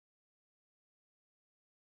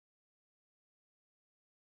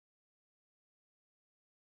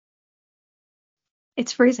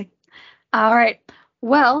It's freezing. All right.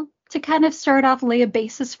 Well, to kind of start off, lay a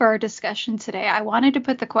basis for our discussion today, I wanted to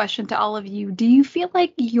put the question to all of you. Do you feel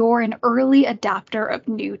like you're an early adopter of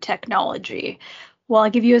new technology? Well, I'll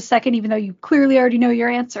give you a second, even though you clearly already know your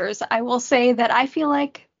answers. I will say that I feel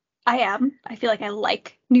like I am. I feel like I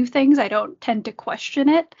like new things. I don't tend to question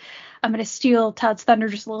it. I'm going to steal Todd's thunder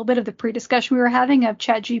just a little bit of the pre-discussion we were having of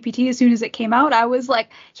ChatGPT. As soon as it came out, I was like,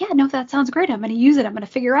 yeah, no, that sounds great. I'm going to use it. I'm going to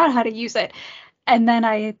figure out how to use it. And then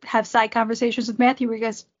I have side conversations with Matthew where he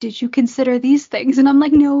goes, did you consider these things? And I'm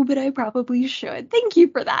like, no, but I probably should. Thank you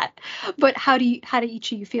for that. But how do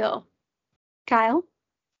each of you feel? Kyle?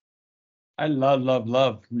 I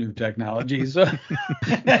love new technologies. So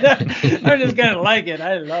I just kind of like it.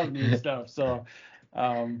 I love new stuff. So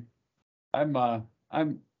I'm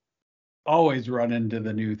always run into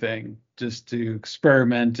the new thing just to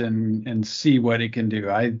experiment and see what it can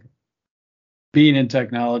do. Being in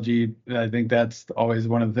technology, I think that's always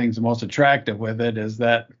one of the things most attractive with it is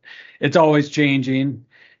that it's always changing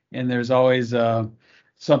and there's always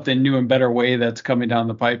something new and better way that's coming down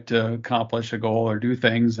the pipe to accomplish a goal or do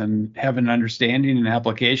things, and have an understanding and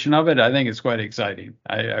application of it. I think it's quite exciting.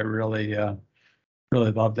 I really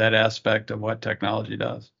love that aspect of what technology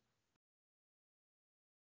does.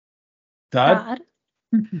 Todd?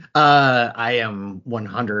 I am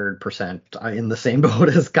 100% in the same boat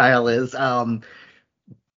as Kyle is.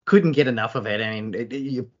 Couldn't get enough of it. I mean,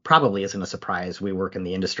 it probably isn't a surprise. We work in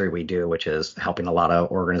the industry we do, which is helping a lot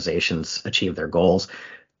of organizations achieve their goals.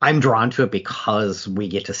 I'm drawn to it because we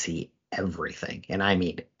get to see everything, and I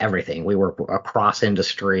mean everything. We work across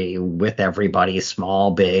industry with everybody,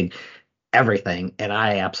 small, big, everything, and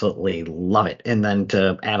I absolutely love it. And then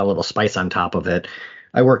to add a little spice on top of it,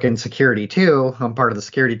 I work in security too. I'm part of the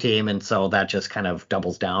security team, and so that just kind of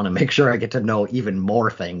doubles down and makes sure I get to know even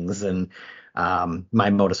more things. And my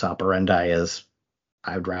modus operandi is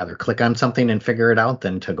I'd rather click on something and figure it out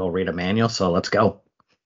than to go read a manual. So let's go.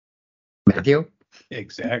 Matthew?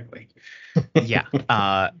 Exactly. Yeah,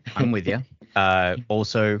 I'm with you.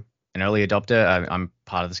 Also, an early adopter. I'm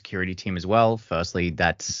part of the security team as well. Firstly,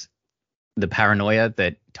 that's the paranoia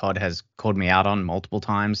that Todd has called me out on multiple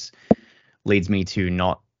times leads me to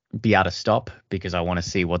not be able to stop because I want to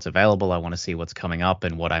see what's available. I want to see what's coming up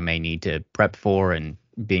and what I may need to prep for. And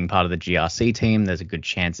being part of the GRC team, there's a good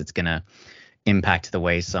chance it's going to impact the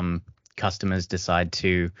way some customers decide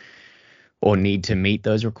to or need to meet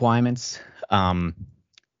those requirements.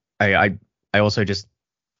 I also just,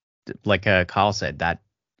 like Carl said, that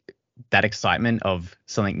excitement of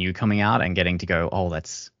something new coming out and getting to go, oh,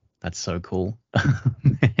 that's so cool,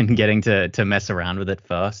 and getting to mess around with it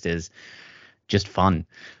first is just fun.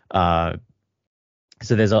 So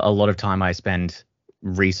there's a lot of time I spend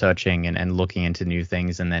researching and looking into new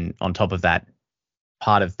things, and then on top of that,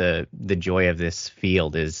 part of the joy of this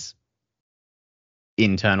field is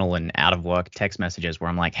internal and out of work text messages where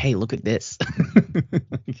I'm like, hey, look at this.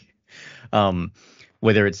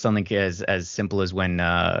 Whether it's something as simple as when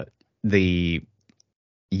the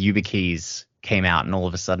YubiKeys came out and all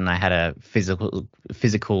of a sudden I had a physical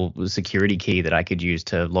security key that I could use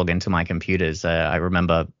to log into my computers. I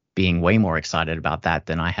remember being way more excited about that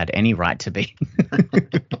than I had any right to be.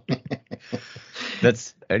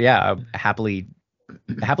 That's I'll happily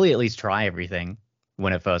at least try everything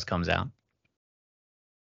when it first comes out.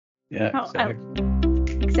 Yeah,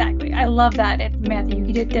 exactly. I love that. And Matthew,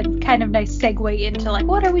 you did kind of nice segue into like,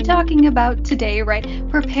 what are we talking about today, right?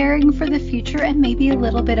 Preparing for the future and maybe a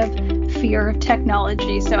little bit of fear of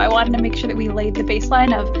technology. So I wanted to make sure that we laid the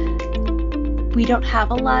baseline of we don't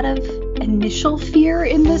have a lot of initial fear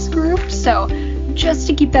in this group. So just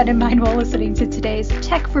to keep that in mind while listening to today's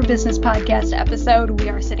Tech for Business podcast episode, we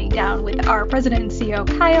are sitting down with our president and CEO,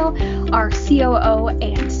 Kyle, our COO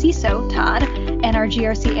and CISO, Todd, and our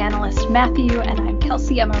GRC analyst, Matthew, and I'm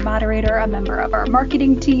Kelsey. I'm our moderator, a member of our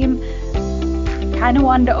marketing team. Kind of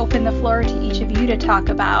wanted to open the floor to each of you to talk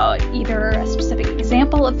about either a specific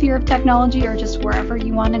example of fear of technology or just wherever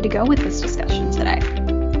you wanted to go with this discussion today.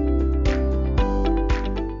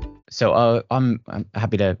 So I'm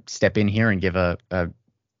happy to step in here and give a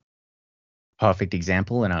perfect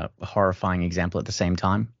example and a horrifying example at the same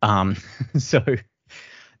time. So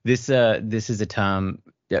this is a term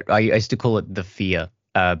I used to call it the fear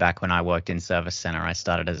back when I worked in service center. I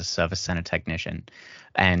started as a service center technician,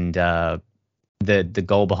 and the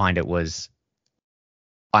goal behind it was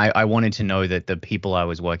I wanted to know that the people I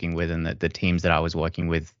was working with and that the teams that I was working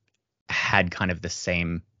with had kind of the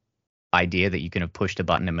same idea that you can have pushed a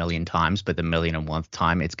button a million times, but the 1,000,001th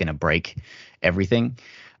time it's going to break everything.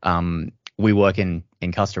 We work in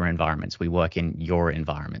customer environments. We work in your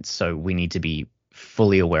environments. So we need to be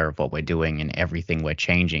fully aware of what we're doing and everything we're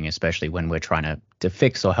changing, especially when we're trying to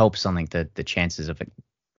fix or help something, that the chances of it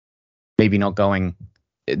maybe not going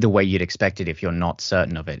the way you'd expect it if you're not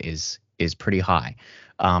certain of it is pretty high.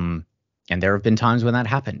 And there have been times when that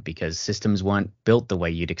happened because systems weren't built the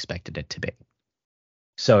way you'd expected it to be.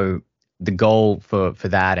 So the goal for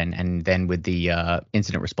that, and then with the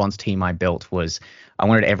incident response team I built, was I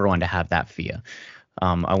wanted everyone to have that fear.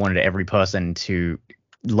 I wanted every person to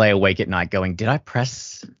lay awake at night going, did I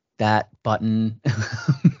press that button?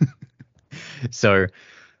 So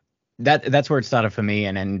that's where it started for me.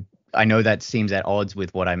 And I know that seems at odds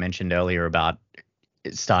with what I mentioned earlier about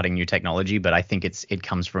starting new technology, but I think it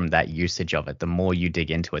comes from that usage of it. The more you dig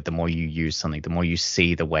into it, the more you use something, the more you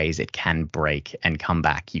see the ways it can break and come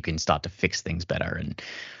back, you can start to fix things better. And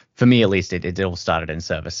for me, at least, it all started in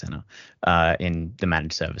Service Center, in the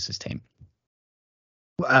managed services team.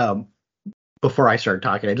 Before I start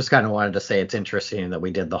talking, I just kind of wanted to say it's interesting that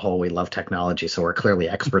we did the whole "we love technology," so we're clearly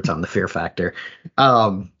experts on the fear factor.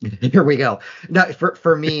 Here we go. No,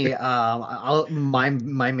 for me, my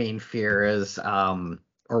main fear is, or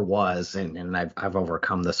was, and I've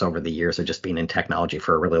overcome this over the years of just being in technology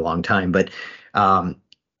for a really long time. But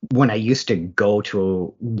when I used to go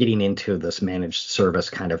to getting into this managed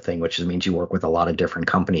service kind of thing, which means you work with a lot of different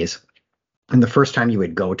companies, and the first time you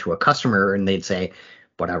would go to a customer and they'd say,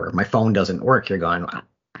 whatever, my phone doesn't work, you're going,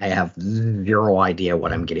 I have zero idea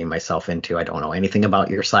what I'm getting myself into. I don't know anything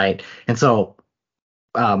about your site. And so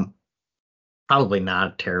probably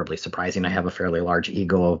not terribly surprising. I have a fairly large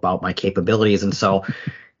ego about my capabilities. And so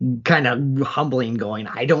kind of humbling going,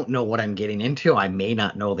 I don't know what I'm getting into. I may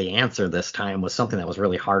not know the answer this time, was something that was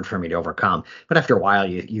really hard for me to overcome. But after a while,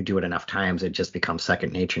 you do it enough times, it just becomes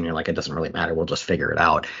second nature. And you're like, it doesn't really matter. We'll just figure it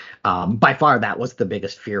out. By far, that was the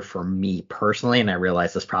biggest fear for me personally. And I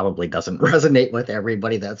realize this probably doesn't resonate with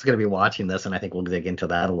everybody that's going to be watching this. And I think we'll dig into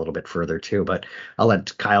that a little bit further too. But I'll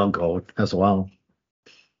let Kyle go as well.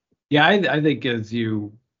 Yeah, I think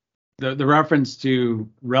the reference to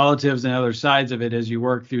relatives and other sides of it as you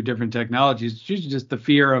work through different technologies, it's usually just the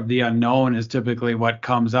fear of the unknown is typically what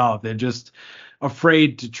comes out. They're just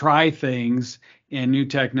afraid to try things, and new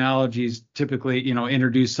technologies typically,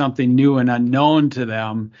 introduce something new and unknown to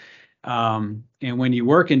them. And when you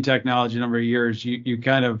work in technology a number of years, you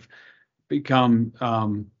kind of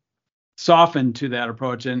become softened to that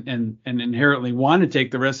approach and inherently want to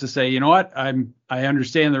take the risk to say, you know what, I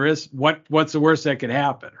understand the risk. What's the worst that could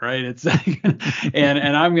happen, right? It's like,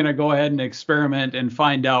 and I'm going to go ahead and experiment and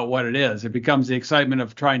find out what it is. It becomes the excitement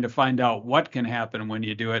of trying to find out what can happen when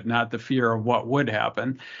you do it, not the fear of what would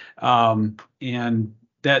happen. And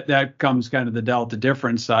that comes kind of the delta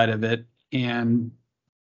difference side of it. And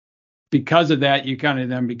because of that, you kind of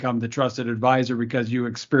then become the trusted advisor because you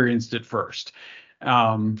experienced it first.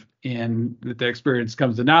 And with the experience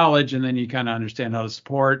comes the knowledge, and then you kind of understand how to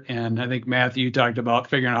support. And I think Matthew talked about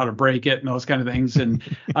figuring out how to break it and those kind of things and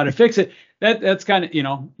how to fix it. That's kind of,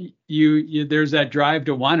 you there's that drive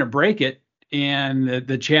to want to break it, and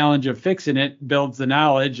the challenge of fixing it builds the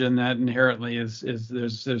knowledge, and that inherently is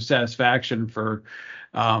there's satisfaction for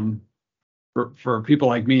people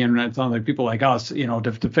like me, and it sounds like people like us,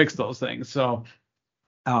 to fix those things. So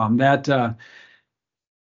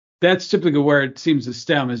that's typically where it seems to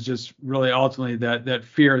stem, is just really ultimately that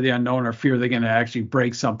fear of the unknown, or fear they're going to actually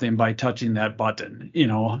break something by touching that button,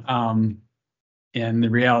 and the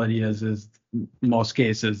reality is most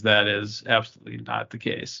cases that is absolutely not the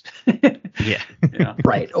case. Yeah.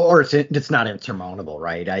 Right. Or it's not insurmountable,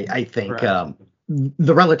 right? I think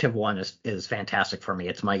the relative one is fantastic for me.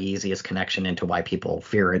 It's my easiest connection into why people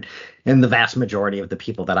fear it. And the vast majority of the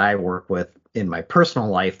people that I work with in my personal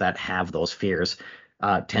life that have those fears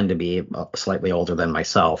tend to be slightly older than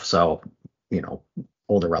myself. So,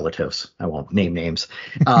 older relatives. I won't name names.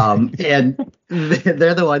 And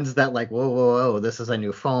they're the ones that like, whoa, this is a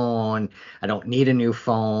new phone. I don't need a new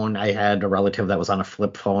phone. I had a relative that was on a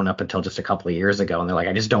flip phone up until just a couple of years ago. And they're like,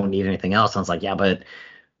 I just don't need anything else. And I was like, yeah, but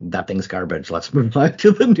that thing's garbage. Let's move on to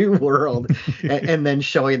the new world. and then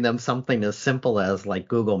showing them something as simple as like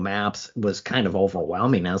Google Maps was kind of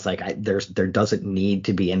overwhelming. I was like, there doesn't need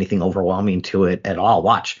to be anything overwhelming to it at all.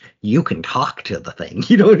 Watch, you can talk to the thing.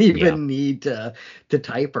 You don't even need to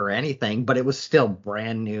type or anything, but it was still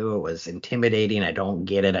brand new. It was intimidating. I don't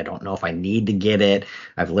get it. I don't know if I need to get it.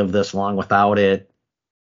 I've lived this long without it.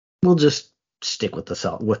 We'll just stick with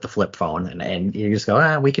the flip phone, and you just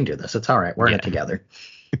go, we can do this. It's all right. We're in it together.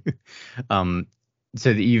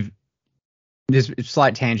 So that this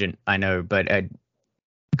slight tangent, I know, but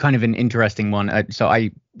kind of an interesting one. So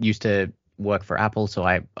I used to work for Apple, so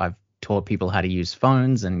I've taught people how to use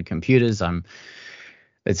phones and computers.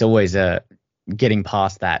 It's always getting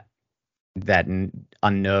past that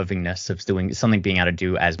unnervingness of doing something, being able to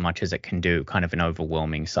do as much as it can do, kind of an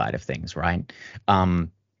overwhelming side of things, right?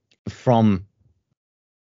 For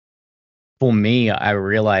me, I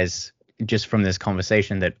realize just from this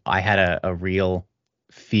conversation that I had a real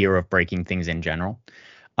fear of breaking things in general.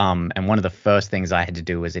 And one of the first things I had to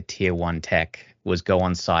do as a tier 1 tech was go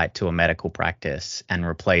on site to a medical practice and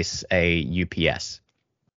replace a UPS,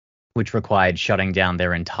 which required shutting down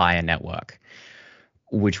their entire network,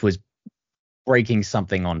 which was breaking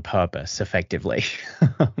something on purpose, effectively.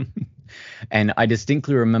 And I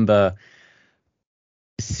distinctly remember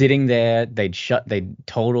sitting there. They'd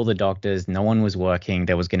told all the doctors no one was working.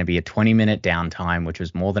 There was going to be a 20-minute downtime, which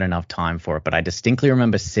was more than enough time for it. But I distinctly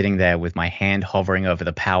remember sitting there with my hand hovering over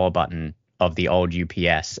the power button of the old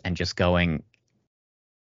UPS and just going,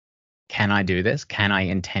 can I do this? Can I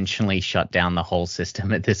intentionally shut down the whole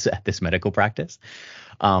system at this medical practice?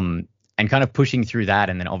 And kind of pushing through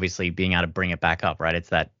that, and then obviously being able to bring it back up, right? It's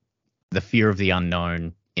that the fear of the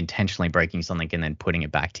unknown, intentionally breaking something and then putting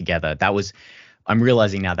it back together. I'm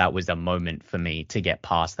realizing now that was a moment for me to get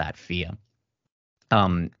past that fear.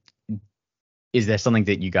 Is there something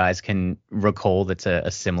that you guys can recall that's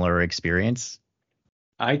a similar experience?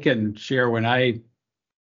 I can share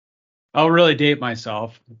I'll really date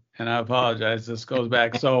myself, and I apologize. This goes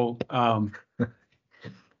back. So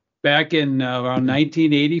back in around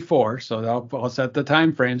 1984, so I'll set the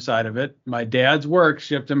time frame side of it. My dad's work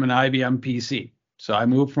shipped him an IBM PC. So I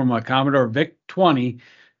moved from a Commodore VIC-20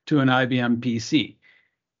 to an IBM PC.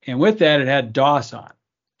 And with that, it had DOS on.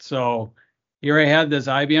 So here I had this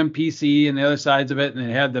IBM PC and the other sides of it, and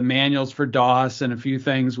it had the manuals for DOS and a few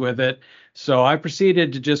things with it. So I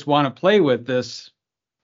proceeded to just want to play with this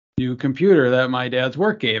new computer that my dad's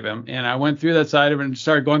work gave him. And I went through that side of it and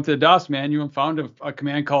started going through the DOS manual and found a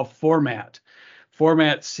command called format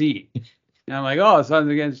C. And I'm like, oh, it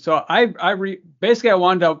sounds again. So basically I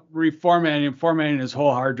wound up formatting his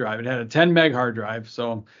whole hard drive. It had a 10 meg hard drive.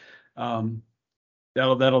 So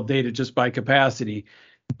that'll date it just by capacity.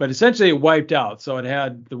 But essentially it wiped out. So it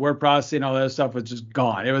had the word processing, all that stuff was just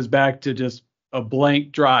gone. It was back to just a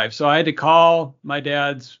blank drive. So I had to call my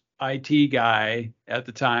dad's IT guy at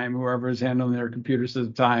the time, whoever was handling their computers at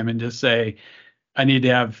the time, and just say, I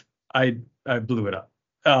blew it up.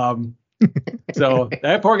 So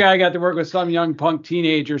that poor guy got to work with some young punk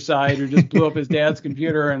teenager side who just blew up his dad's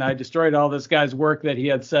computer, and I destroyed all this guy's work that he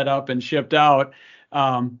had set up and shipped out.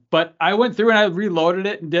 But I went through and I reloaded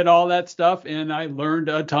it and did all that stuff, and I learned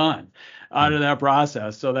a ton out of that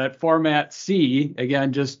process. So that format C,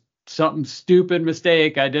 again, just something stupid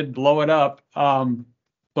mistake. I did blow it up.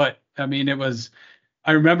 But I mean,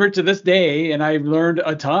 I remember it to this day, and I learned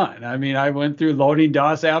a ton. I mean, I went through loading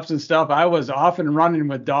DOS apps and stuff. I was off and running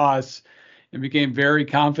with DOS and became very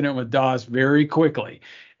confident with DOS very quickly.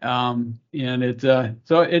 And it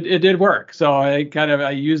did work. So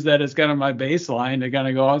I used that as kind of my baseline to kind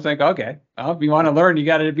of go, I was like, okay, well, if you want to learn, you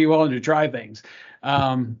got to be willing to try things.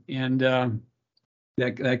 That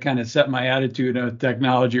kind of set my attitude of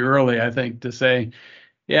technology early, I think, to say,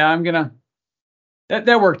 yeah,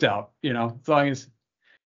 that worked out, as long as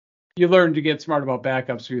you learn to get smart about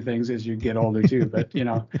backups through things as you get older too. But,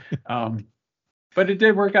 but it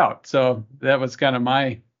did work out. So that was kind of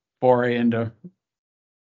my foray into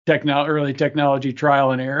early technology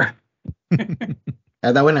trial and error.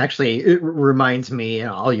 That one actually, it reminds me,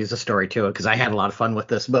 I'll use a story too, because I had a lot of fun with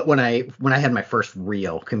this. But when I had my first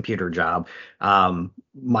real computer job,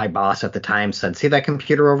 my boss at the time said, see that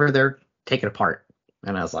computer over there? Take it apart.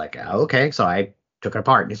 And I was like, okay. So I took it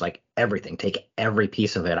apart, and he's like, everything, take every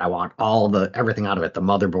piece of it. I want everything out of it, the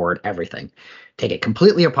motherboard, everything. Take it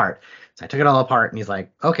completely apart. So I took it all apart, and he's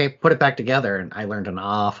like, okay, put it back together. And I learned an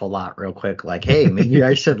awful lot real quick. Like, hey, maybe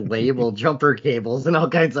I should label jumper cables and all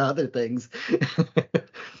kinds of other things.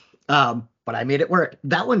 But I made it work.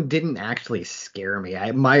 That one didn't actually scare me.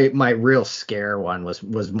 My real scare one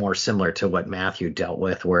was more similar to what Matthew dealt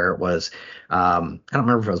with, where it was, I don't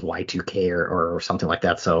remember if it was Y2K or something like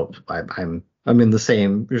that. So I'm in the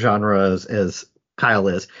same genre as Kyle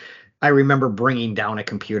is. I remember bringing down a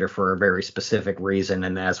computer for a very specific reason,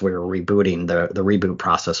 and as we were rebooting, the reboot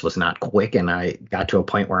process was not quick, and I got to a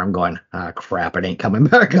point where I'm going, crap, it ain't coming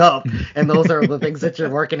back up. And those are the things that you're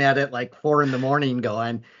working at like 4 a.m.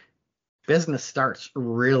 going, business starts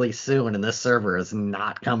really soon, and this server is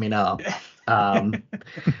not coming up. And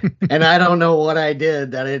I don't know what I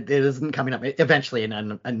did that it isn't coming up. Eventually,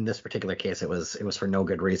 and in this particular case, it was for no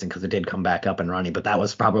good reason, because it did come back up and running. But that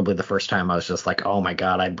was probably the first time I was just like, oh my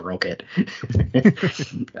god, I broke it.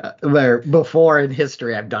 Where before in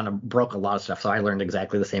history, I've broke a lot of stuff, so I learned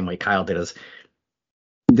exactly the same way Kyle did. Is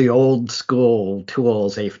the old school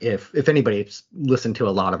tools. If anybody's listened to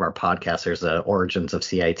a lot of our podcasts, there's a Origins of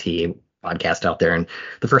CIT podcast out there, and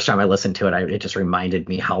the first time I listened to it, it just reminded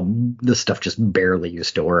me how this stuff just barely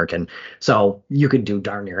used to work. And so you could do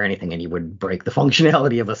darn near anything and you would break the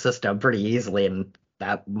functionality of a system pretty easily. And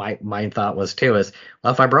that my thought was too is,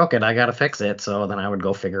 well, if I broke it, I got to fix it. So then I would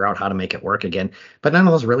go figure out how to make it work again. But none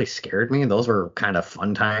of those really scared me. Those were kind of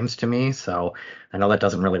fun times to me. So I know that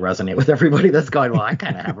doesn't really resonate with everybody that's going, well, I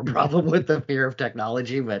kind of have a problem with the fear of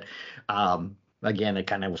technology. But again, it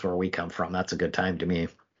kind of was where we come from. That's a good time to me.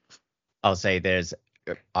 I'll say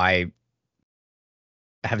I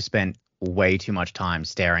have spent way too much time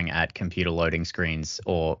staring at computer loading screens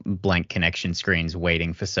or blank connection screens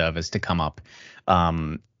waiting for servers to come up.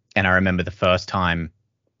 And I remember the first time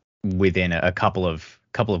within a couple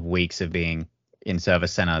of weeks of being in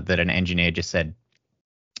Service Center that an engineer just said,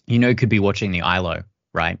 you could be watching the ILO,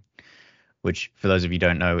 right? Which, for those of you who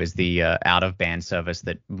don't know, is the out-of-band service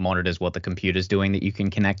that monitors what the computer's doing that you can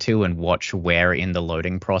connect to and watch where in the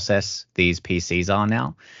loading process these PCs are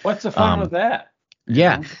now. What's the fun with that?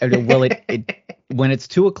 Yeah. Well, it when it's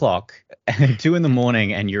 2:00, 2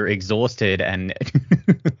 a.m, and you're exhausted and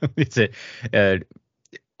it's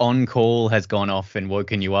on call has gone off and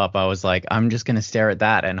woken you up, I was like, I'm just going to stare at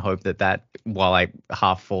that and hope that while I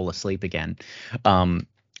half fall asleep again.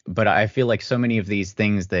 But I feel like so many of these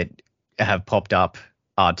things that have popped up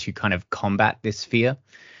are to kind of combat this fear,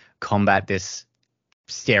 combat this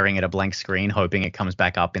staring at a blank screen, hoping it comes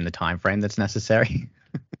back up in the time frame that's necessary.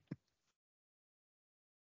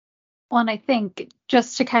 Well, and I think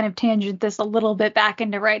just to kind of tangent this a little bit back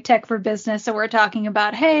into right tech for business. So we're talking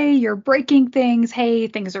about, hey, you're breaking things. Hey,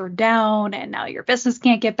 things are down and now your business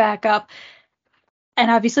can't get back up.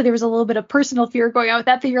 And obviously there was a little bit of personal fear going on with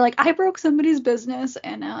that you're like, I broke somebody's business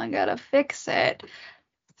and now I got to fix it.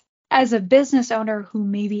 As a business owner who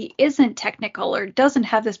maybe isn't technical or doesn't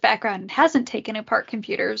have this background and hasn't taken apart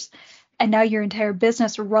computers, and now your entire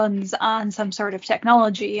business runs on some sort of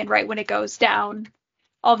technology, and right when it goes down,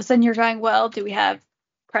 all of a sudden you're going, well, do we have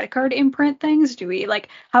credit card imprint things?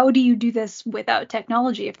 How do you do this without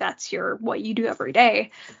technology if that's what you do every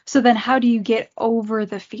day? So then how do you get over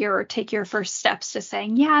the fear or take your first steps to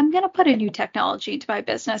saying, yeah, I'm going to put a new technology into my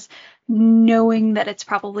business, knowing that it's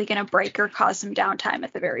probably going to break or cause some downtime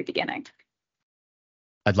at the very beginning?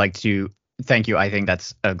 I'd like to thank you. I think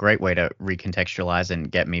that's a great way to recontextualize and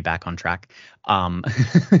get me back on track. One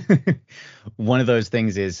of those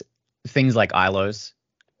things is things like ILOs.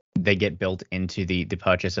 They get built into the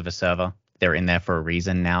purchase of a server. They're in there for a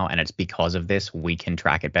reason now, and it's because of this we can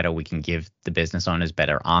track it better. We can give the business owners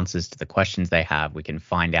better answers to the questions they have. We can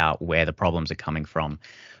find out where the problems are coming from.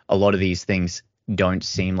 A lot of these things don't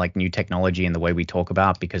seem like new technology in the way we talk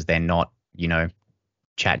about because they're not,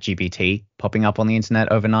 chat GPT popping up on the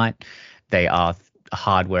internet overnight. They are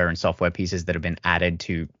hardware and software pieces that have been added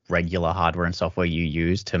to regular hardware and software you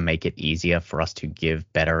use to make it easier for us to give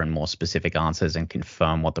better and more specific answers and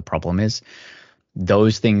confirm what the problem is.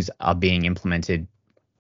 Those things are being implemented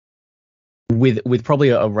with probably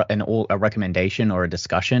a recommendation or a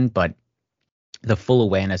discussion, but the full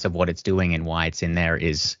awareness of what it's doing and why it's in there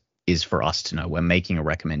is for us to know. We're making a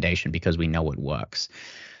recommendation because we know it works,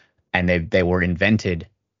 and they were invented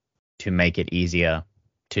to make it easier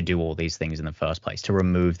to do all these things in the first place, to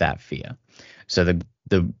remove that fear. So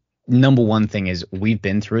the number one thing is we've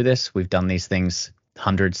been through this. We've done these things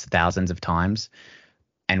hundreds, thousands of times,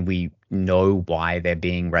 and we know why they're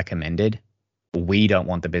being recommended. We don't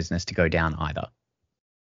want the business to go down either,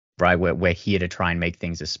 right? We're here to try and make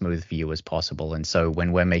things as smooth for you as possible. And so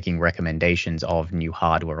when we're making recommendations of new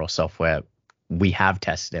hardware or software, we have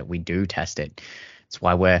tested it. We do test it. It's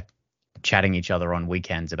why we're chatting each other on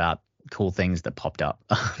weekends about cool things that popped up.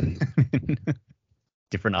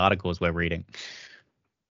 Different articles we're reading.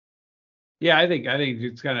 Yeah, I think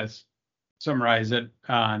it's kind of summarize it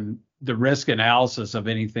on the risk analysis of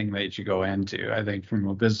anything that you go into. I think from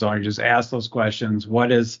a business owner, just ask those questions.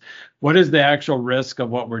 What is the actual risk of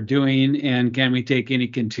what we're doing, and can we take any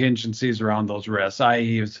contingencies around those risks?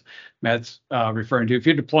 I.e., as Matt's referring to, if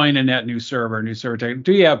you're deploying a new server tech,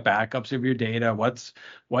 do you have backups of your data? What's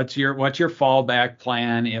your fallback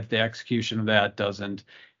plan if the execution of that doesn't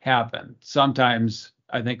happen? Sometimes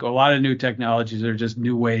I think a lot of new technologies are just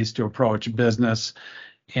new ways to approach business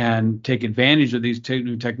and take advantage of these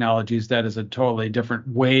new technologies. That is a totally different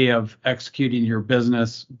way of executing your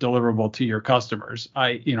business deliverable to your customers.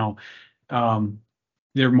 They're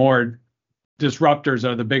more disruptors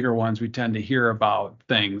are the bigger ones we tend to hear about,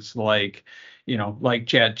 things like, like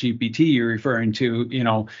chat GPT you're referring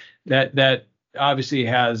to, that obviously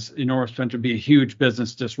has enormous potential to be a huge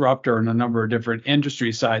business disruptor in a number of different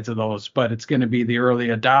industry sides of those, but it's going to be the early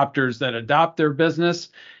adopters that adopt their business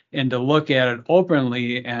and to look at it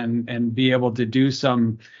openly and be able to do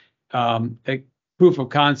some proof of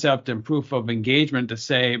concept and proof of engagement to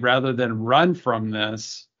say, rather than run from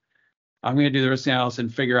this, I'm going to do the risk analysis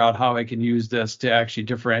and figure out how I can use this to actually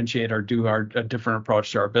differentiate or do a different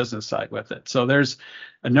approach to our business side with it. So there's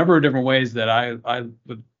a number of different ways that I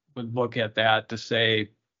would look at that to say,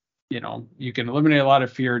 you can eliminate a lot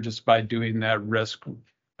of fear just by doing that risk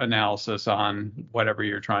analysis on whatever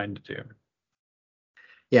you're trying to do.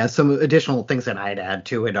 Yeah, some additional things that I'd add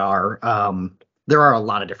to it are there are a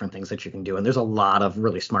lot of different things that you can do, and there's a lot of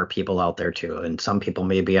really smart people out there too, and some people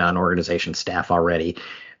may be on organization staff already.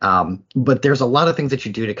 But there's a lot of things that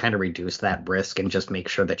you do to kind of reduce that risk and just make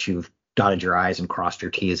sure that you've dotted your I's and crossed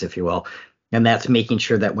your T's, if you will. And that's making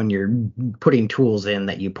sure that when you're putting tools in,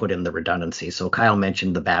 that you put in the redundancy. So Kyle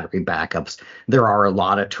mentioned the battery backups. There are a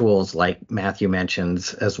lot of tools, like Matthew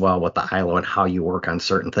mentions as well, with the ILO and how you work on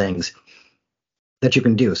certain things that you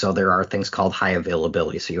can do. So there are things called high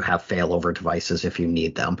availability. So you have failover devices if you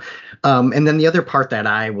need them. And then the other part that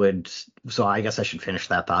so I guess I should finish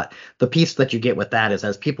that thought. The piece that you get with that is,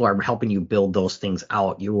 as people are helping you build those things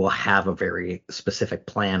out, you will have a very specific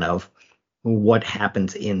plan of what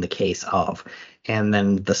happens in the case of. And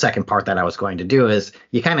then the second part that I was going to do is,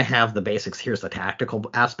 you kind of have the basics. Here's the tactical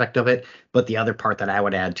aspect of it. But the other part that I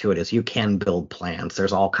would add to it is, you can build plans.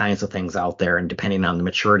 There's all kinds of things out there. And depending on the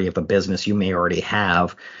maturity of the business, you may already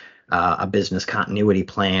have a business continuity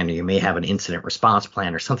plan, or you may have an incident response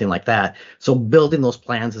plan or something like that. So building those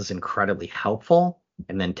plans is incredibly helpful.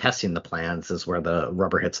 And then testing the plans is where the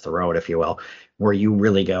rubber hits the road, if you will, where you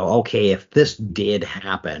really go, okay, if this did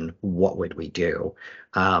happen, what would we do?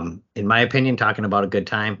 In my opinion, talking about a good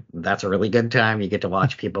time, that's a really good time. You get to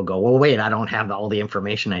watch people go, well, wait, I don't have all the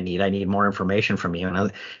information I need. I need more information from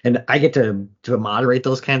you. And I get to moderate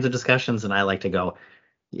those kinds of discussions. And I like to go,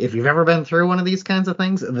 if you've ever been through one of these kinds of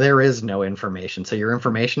things, there is no information. So your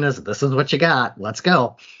information is, this is what you got. Let's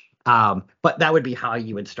go. But that would be how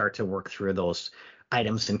you would start to work through those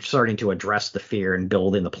items and starting to address the fear and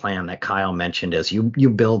building the plan that Kyle mentioned. Is you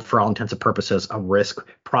build, for all intents and purposes, a risk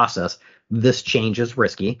process. This change is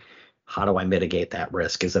risky. How do I mitigate that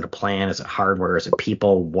risk? Is it a plan? Is it hardware? Is it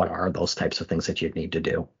people? What are those types of things that you'd need to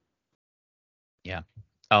do? Yeah.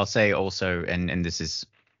 I'll say also, and this is,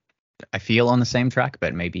 I feel on the same track,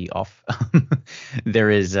 but maybe off. There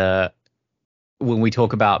is when we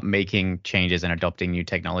talk about making changes and adopting new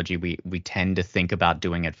technology, we tend to think about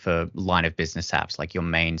doing it for line of business apps, like your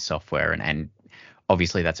main software. And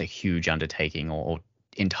obviously that's a huge undertaking, or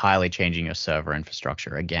entirely changing your server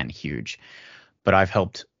infrastructure. Again, huge. But I've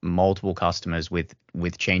helped multiple customers with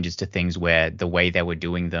changes to things where the way they were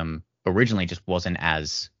doing them originally just wasn't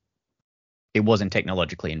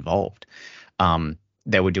technologically involved.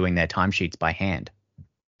 They were doing their timesheets by hand.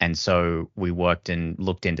 And so we worked and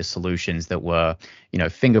looked into solutions that were,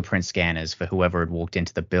 fingerprint scanners for whoever had walked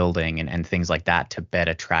into the building, and things like that, to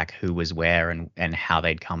better track who was where and how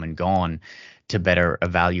they'd come and gone, to better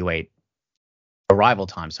evaluate arrival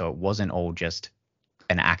time. So it wasn't all just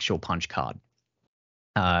an actual punch card.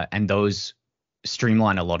 And those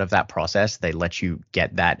streamline a lot of that process. They let you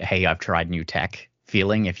get that, hey, I've tried new tech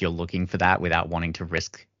feeling, if you're looking for that without wanting to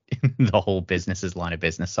risk the whole business's line of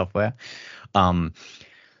business software.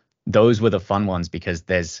 Those were the fun ones, because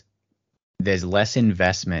there's less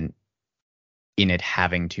investment in it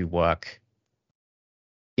having to work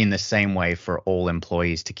in the same way for all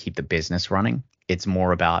employees to keep the business running. It's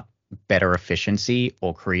more about better efficiency,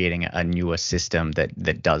 or creating a newer system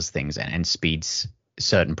that does things and speeds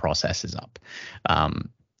certain processes up.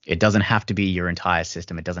 It doesn't have to be your entire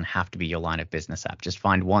system. It doesn't have to be your line of business app. Just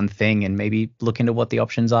find one thing and maybe look into what the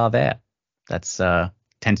options are there. That's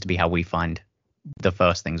tends to be how we find the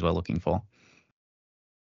first things we're looking for.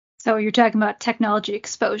 So you're talking about technology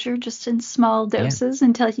exposure, just in small doses,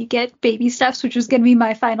 until you get baby steps, which was going to be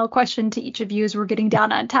my final question to each of you as we're getting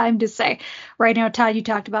down on time, to say, right now, Todd, you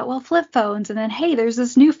talked about, well, flip phones, and then, hey, there's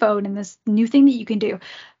this new phone and this new thing that you can do.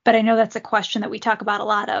 But I know that's a question that we talk about a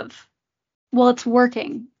lot of, well, it's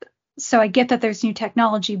working. So I get that there's new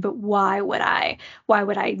technology, but why would I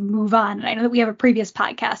move on? And I know that we have a previous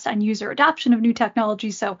podcast on user adoption of new technology,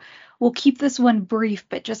 so we'll keep this one brief,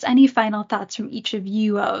 but just any final thoughts from each of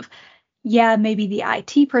you of, yeah, maybe the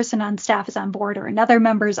IT person on staff is on board or another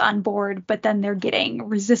member's on board, but then they're getting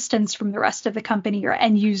resistance from the rest of the company or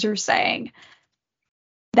end users saying,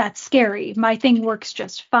 that's scary. My thing works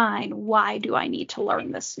just fine. Why do I need to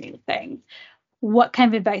learn this new thing? What kind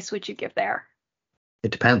of advice would you give there?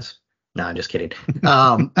 It depends. No, I'm just kidding.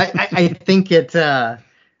 I think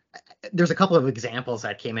there's a couple of examples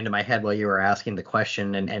that came into my head while you were asking the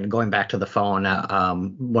question, and going back to the phone.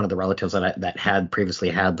 One of the relatives that had previously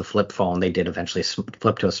had the flip phone, they did eventually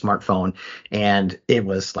flip to a smartphone, and it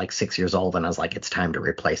was like 6 years old, and I was like, it's time to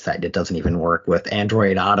replace that. It doesn't even work with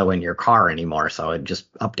Android Auto in your car anymore, so I'd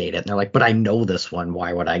just update it. And they're like, but I know this one.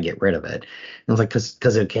 Why would I get rid of it? And I was like,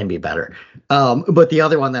 because it can be better. But the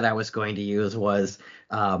other one that I was going to use was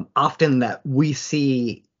often that we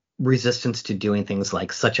see resistance to doing things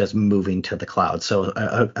like such as moving to the cloud. So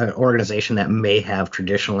an organization that may have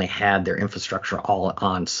traditionally had their infrastructure all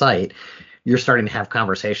on site, you're starting to have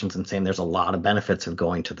conversations and saying there's a lot of benefits of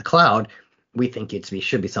going to the cloud. We think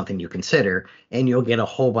should be something you consider, and you'll get a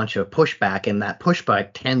whole bunch of pushback, and that pushback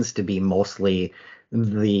tends to be mostly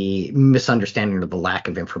the misunderstanding of the lack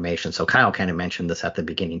of information. So Kyle kind of mentioned this at the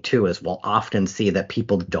beginning too, is we'll often see that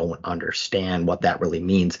people don't understand what that really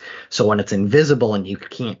means. So when it's invisible and you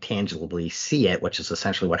can't tangibly see it, which is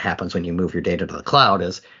essentially what happens when you move your data to the cloud,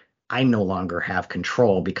 is I no longer have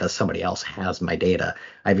control because somebody else has my data.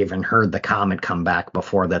 I've even heard the comment come back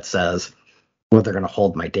before that says, well, they're going to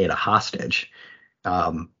hold my data hostage.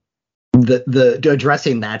 The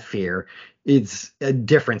addressing that fear is a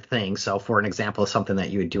different thing. So for an example of something that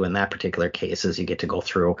you would do in that particular case is you get to go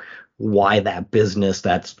through why that business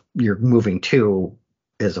that's you're moving to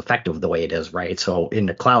is effective the way it is, right? So in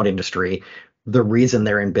the cloud industry, the reason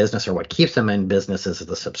they're in business or what keeps them in business is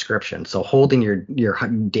the subscription. So holding your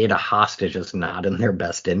data hostage is not in their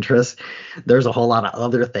best interest. There's a whole lot of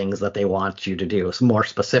other things that they want you to do. So more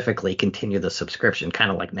specifically, continue the subscription, kind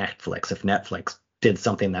of like Netflix. If Netflix did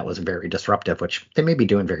something that was very disruptive, which they may be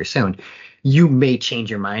doing very soon, you may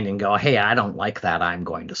change your mind and go, hey, I don't like that. I'm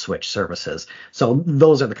going to switch services. So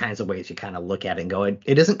those are the kinds of ways you kind of look at it and go, it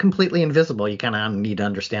isn't completely invisible. You kind of need to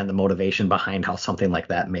understand the motivation behind how something like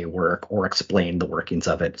that may work or explain the workings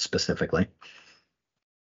of it specifically.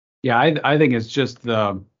 Yeah, I think it's just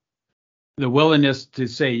the willingness to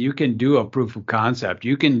say you can do a proof of concept.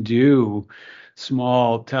 You can do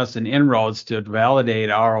small tests and inroads to validate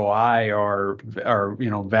ROI or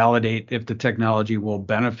validate if the technology will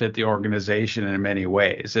benefit the organization in many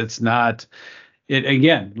ways. It's not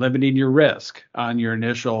again limiting your risk on your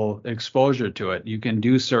initial exposure to it. You can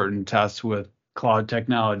do certain tests with cloud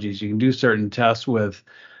technologies. You can do certain tests with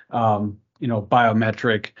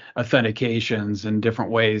biometric authentications and different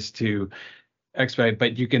ways to expect,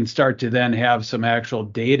 but you can start to then have some actual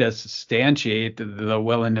data substantiate the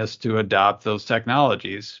willingness to adopt those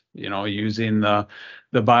technologies, using the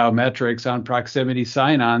biometrics on proximity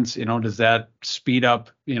sign-ons. Does that speed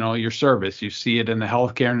up, your service? You see it in the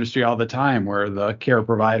healthcare industry all the time where the care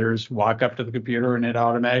providers walk up to the computer and it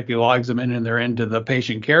automatically logs them in and they're into the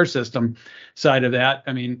patient care system side of that.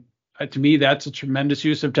 I mean, to me, that's a tremendous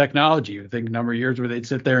use of technology. I think a number of years where they'd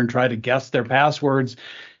sit there and try to guess their passwords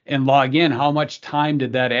and log in, how much time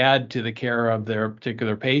did that add to the care of their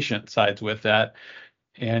particular patient sides with that,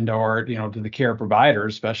 and or to the care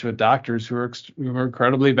providers, especially with doctors who are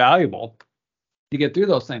incredibly valuable to get through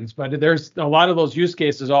those things. But there's a lot of those use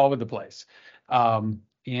cases all over the place, and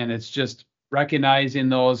it's just recognizing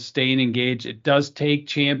those, staying engaged. It does take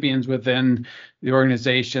champions within the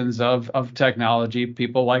organizations of technology,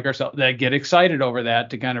 people like ourselves that get excited over that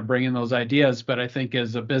to kind of bring in those ideas. But I think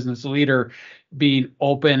as a business leader, being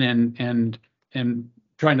open and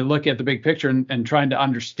trying to look at the big picture and trying to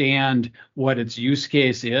understand what its use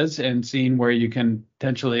case is and seeing where you can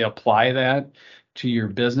potentially apply that to your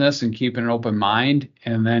business and keeping an open mind,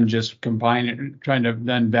 and then just combine it, trying to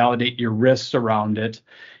then validate your risks around it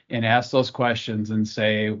and ask those questions and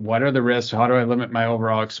say, what are the risks? How do I limit my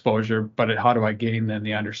overall exposure? But how do I gain then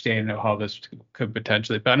the understanding of how this could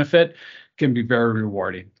potentially benefit? Can be very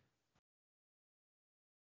rewarding.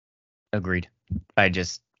 Agreed. I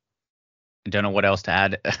just don't know what else to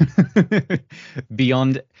add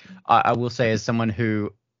beyond. I will say, as someone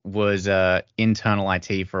who was internal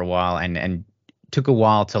IT for a while and took a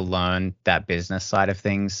while to learn that business side of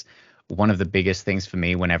things, one of the biggest things for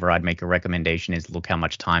me whenever I'd make a recommendation is look how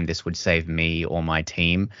much time this would save me or my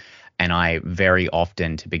team. And I very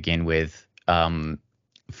often, to begin with,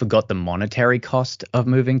 forgot the monetary cost of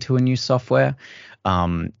moving to a new software.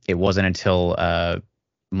 It wasn't until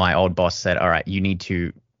my old boss said, all right, you need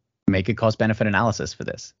to make a cost benefit analysis for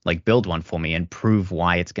this, like build one for me and prove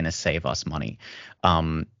why it's going to save us money.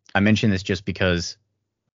 I mention this just because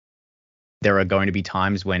there are going to be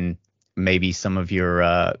times when maybe some of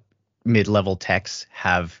your mid-level techs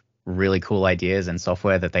have really cool ideas and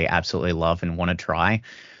software that they absolutely love and want to try.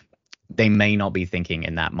 They may not be thinking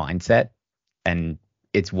in that mindset, and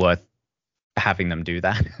it's worth having them do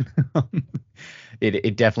that.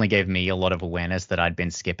 it definitely gave me a lot of awareness that I'd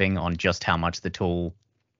been skipping on just how much the tool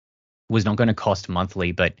was not going to cost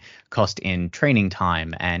monthly, but cost in training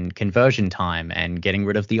time and conversion time and getting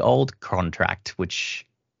rid of the old contract, which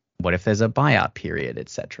what if there's a buyout period,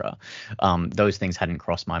 etc. Those things hadn't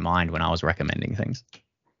crossed my mind when I was recommending things.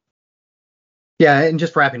 Yeah, and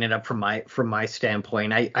just wrapping it up from my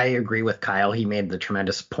standpoint, I agree with Kyle. He made the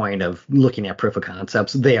tremendous point of looking at proof of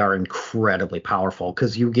concepts. They are incredibly powerful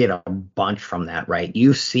because you get a bunch from that, right?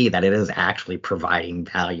 You see that it is actually providing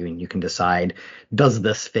value, and you can decide, does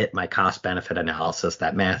this fit my cost benefit analysis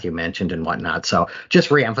that Matthew mentioned and whatnot. So just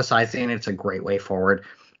reemphasizing it's a great way forward.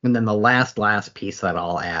 And then the last piece that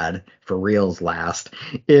I'll add for reals last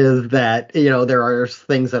is that, there are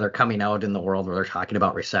things that are coming out in the world where they're talking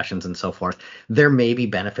about recessions and so forth. There may be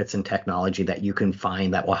benefits in technology that you can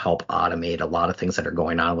find that will help automate a lot of things that are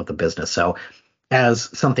going on with the business. So as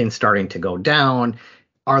something's starting to go down,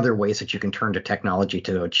 are there ways that you can turn to technology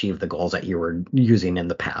to achieve the goals that you were using in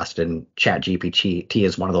the past? And ChatGPT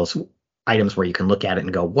is one of those items where you can look at it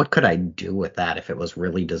and go, what could I do with that if it was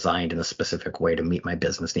really designed in a specific way to meet my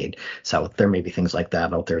business need? So there may be things like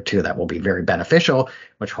that out there too that will be very beneficial,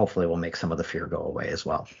 which hopefully will make some of the fear go away as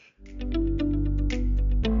well.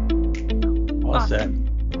 Awesome.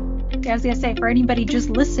 Yeah, I was going to say, for anybody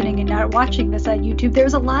just listening and not watching this on YouTube,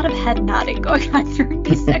 there's a lot of head nodding going on during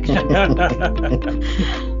this section.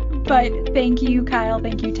 But thank you, Kyle.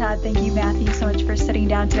 Thank you, Todd. Thank you, Matthew, so much for sitting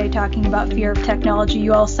down today talking about fear of technology.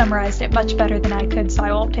 You all summarized it much better than I could, so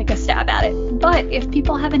I won't take a stab at it. But if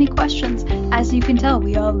people have any questions, as you can tell,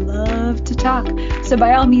 we all love to talk. So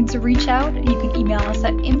by all means, reach out. You can email us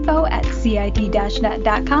at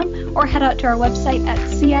info@cit-net.com or head out to our website at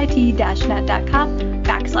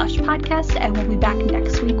cit-net.com/podcast, and we'll be back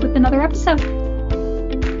next week with another episode.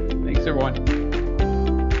 Thanks, everyone.